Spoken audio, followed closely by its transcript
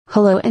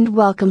Hello and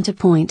welcome to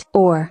Point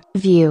or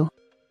View.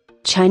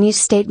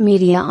 Chinese state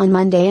media on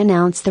Monday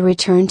announced the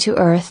return to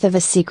Earth of a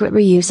secret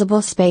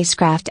reusable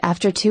spacecraft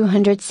after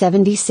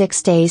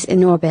 276 days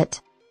in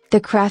orbit. The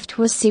craft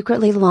was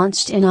secretly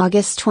launched in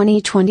August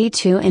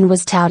 2022 and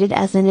was touted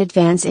as an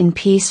advance in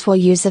peaceful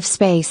use of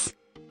space.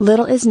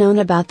 Little is known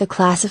about the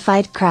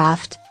classified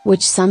craft,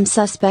 which some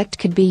suspect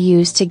could be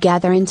used to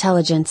gather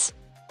intelligence.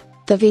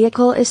 The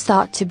vehicle is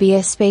thought to be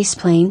a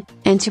spaceplane,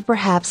 and to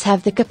perhaps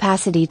have the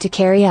capacity to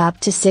carry up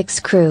to 6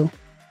 crew.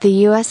 The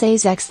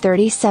USA's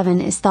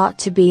X-37 is thought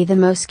to be the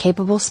most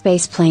capable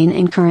spaceplane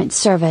in current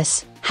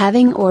service,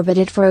 having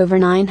orbited for over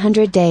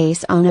 900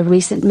 days on a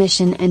recent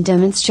mission and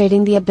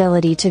demonstrating the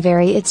ability to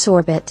vary its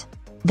orbit.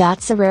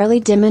 That's a rarely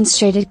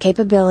demonstrated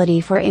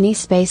capability for any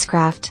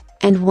spacecraft,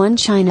 and one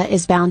China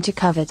is bound to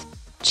covet.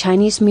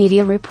 Chinese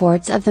media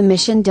reports of the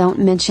mission don't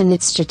mention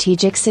its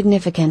strategic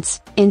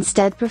significance,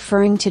 instead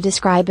preferring to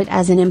describe it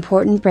as an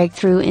important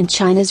breakthrough in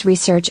China's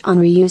research on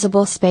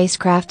reusable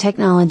spacecraft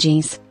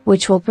technologies,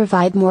 which will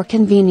provide more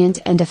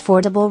convenient and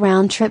affordable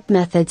round-trip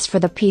methods for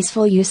the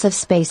peaceful use of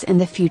space in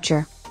the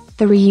future.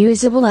 The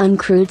reusable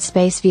uncrewed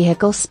space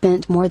vehicle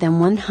spent more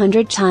than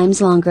 100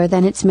 times longer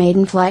than its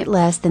maiden flight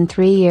less than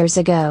 3 years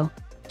ago.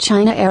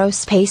 China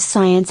Aerospace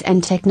Science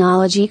and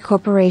Technology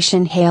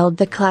Corporation hailed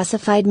the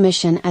classified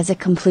mission as a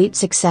complete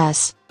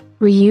success.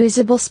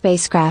 Reusable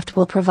spacecraft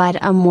will provide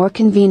a more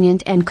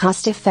convenient and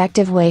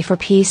cost-effective way for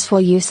peaceful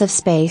use of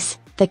space,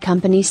 the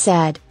company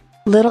said.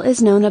 Little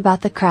is known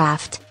about the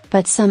craft,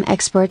 but some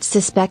experts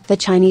suspect the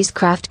Chinese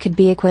craft could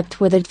be equipped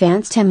with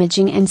advanced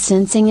imaging and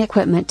sensing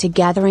equipment to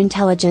gather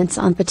intelligence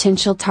on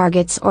potential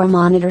targets or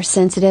monitor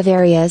sensitive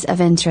areas of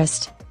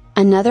interest.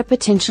 Another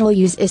potential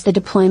use is the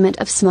deployment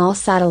of small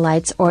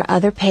satellites or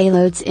other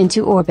payloads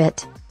into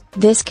orbit.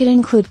 This could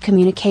include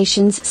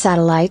communications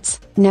satellites,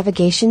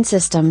 navigation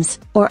systems,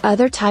 or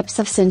other types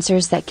of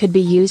sensors that could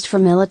be used for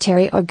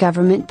military or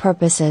government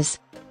purposes.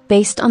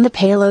 Based on the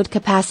payload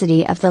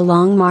capacity of the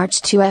Long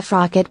March 2F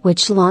rocket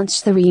which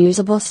launched the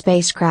reusable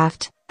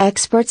spacecraft,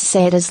 experts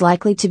say it is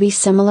likely to be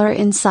similar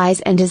in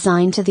size and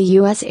design to the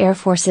U.S. Air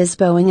Force's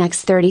Boeing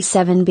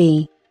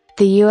X-37B.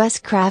 The U.S.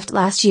 craft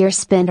last year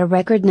spent a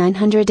record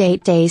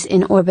 908 days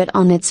in orbit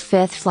on its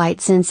fifth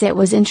flight since it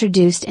was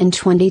introduced in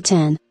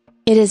 2010.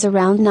 It is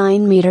around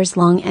 9 meters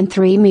long and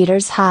 3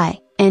 meters high,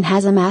 and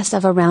has a mass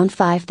of around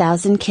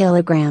 5,000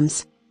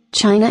 kilograms.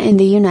 China and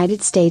the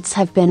United States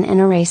have been in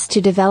a race to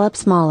develop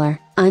smaller,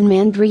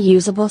 unmanned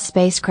reusable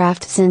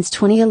spacecraft since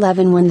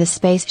 2011 when the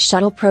Space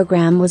Shuttle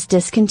program was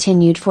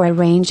discontinued for a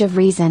range of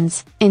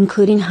reasons,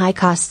 including high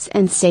costs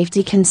and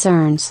safety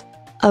concerns.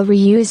 A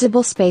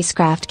reusable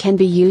spacecraft can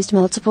be used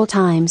multiple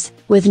times,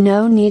 with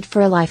no need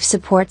for life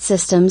support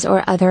systems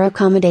or other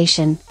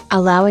accommodation,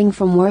 allowing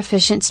for more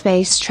efficient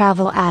space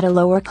travel at a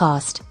lower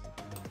cost.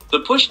 The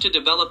push to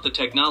develop the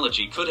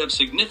technology could have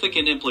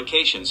significant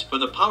implications for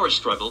the power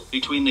struggle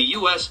between the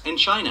US and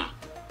China.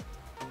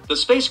 The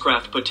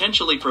spacecraft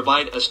potentially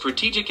provide a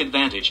strategic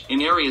advantage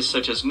in areas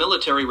such as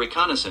military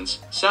reconnaissance,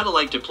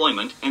 satellite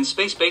deployment, and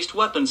space-based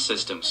weapons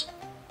systems.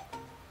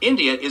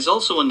 India is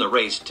also in the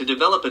race to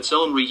develop its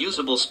own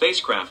reusable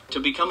spacecraft to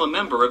become a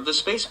member of the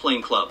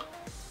Spaceplane Club.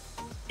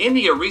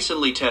 India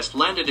recently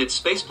test-landed its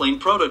Spaceplane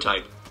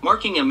prototype,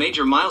 marking a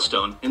major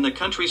milestone in the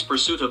country's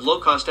pursuit of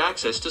low-cost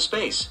access to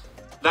space.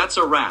 That's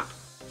a wrap.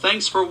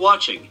 Thanks for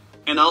watching,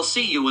 and I'll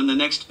see you in the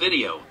next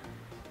video.